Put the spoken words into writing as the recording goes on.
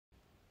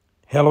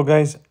Hello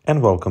guys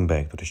and welcome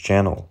back to this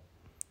channel,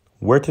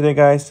 where today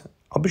guys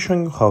I'll be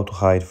showing you how to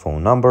hide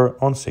phone number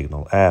on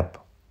Signal app.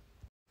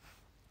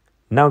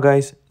 Now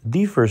guys,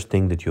 the first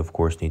thing that you of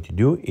course need to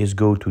do is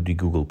go to the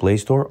Google Play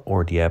Store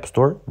or the App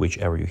Store,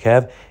 whichever you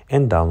have,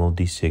 and download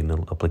the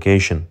Signal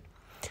application.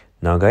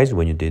 Now guys,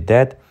 when you did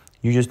that,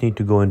 you just need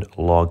to go and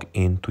log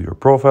into your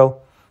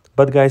profile.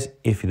 But guys,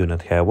 if you do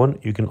not have one,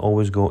 you can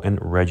always go and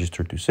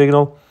register to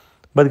Signal.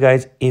 But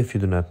guys, if you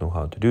do not know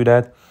how to do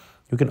that,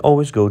 you can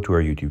always go to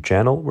our YouTube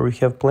channel where we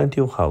have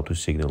plenty of how to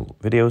Signal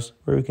videos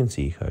where you can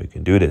see how you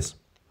can do this.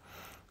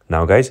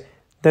 Now guys,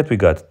 that we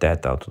got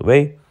that out of the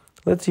way,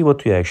 let's see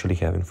what we actually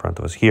have in front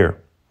of us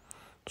here.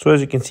 So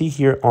as you can see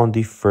here on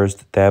the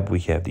first tab,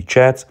 we have the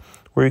chats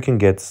where you can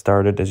get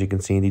started. As you can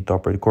see in the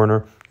top right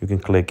corner, you can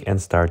click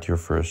and start your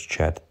first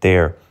chat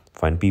there.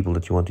 Find people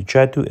that you want to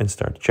chat to and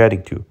start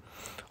chatting to.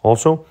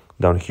 Also,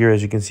 down here,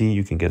 as you can see,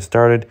 you can get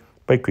started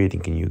by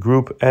creating a new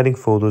group, adding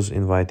photos,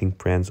 inviting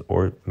friends,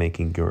 or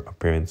making your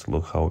appearance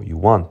look how you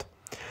want.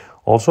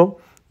 Also,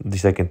 the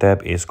second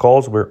tab is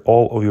calls, where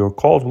all of your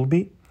calls will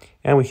be.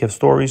 And we have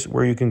stories,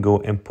 where you can go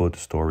and put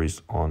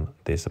stories on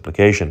this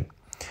application.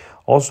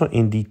 Also,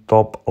 in the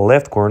top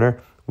left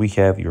corner, we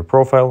have your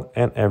profile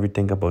and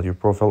everything about your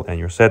profile and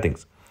your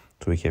settings.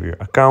 So we have your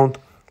account,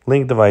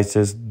 link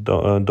devices,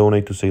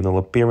 donate to Signal,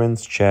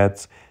 appearance,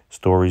 chats,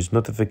 stories,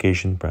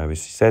 notification,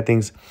 privacy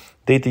settings,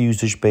 data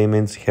usage,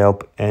 payments,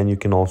 help, and you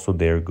can also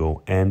there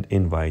go and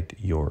invite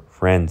your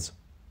friends.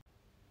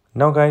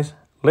 Now guys,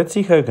 let's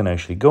see how you can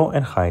actually go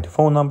and hide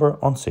phone number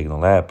on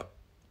Signal app.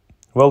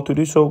 Well, to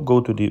do so, go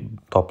to the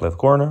top left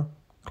corner,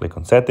 click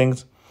on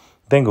settings,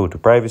 then go to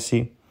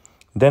privacy.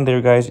 Then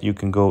there guys, you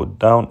can go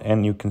down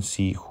and you can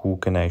see who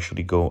can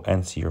actually go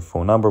and see your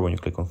phone number when you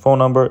click on phone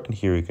number, and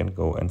here you can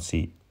go and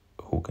see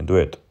who can do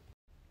it.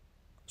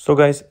 So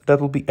guys,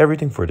 that will be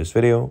everything for this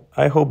video.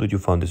 I hope that you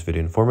found this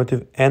video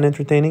informative and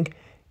entertaining.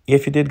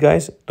 If you did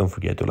guys, don't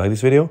forget to like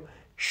this video,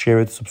 share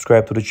it,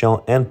 subscribe to the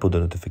channel, and put the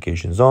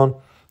notifications on.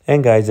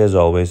 And guys, as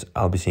always,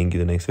 I'll be seeing you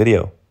in the next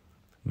video.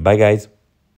 Bye guys.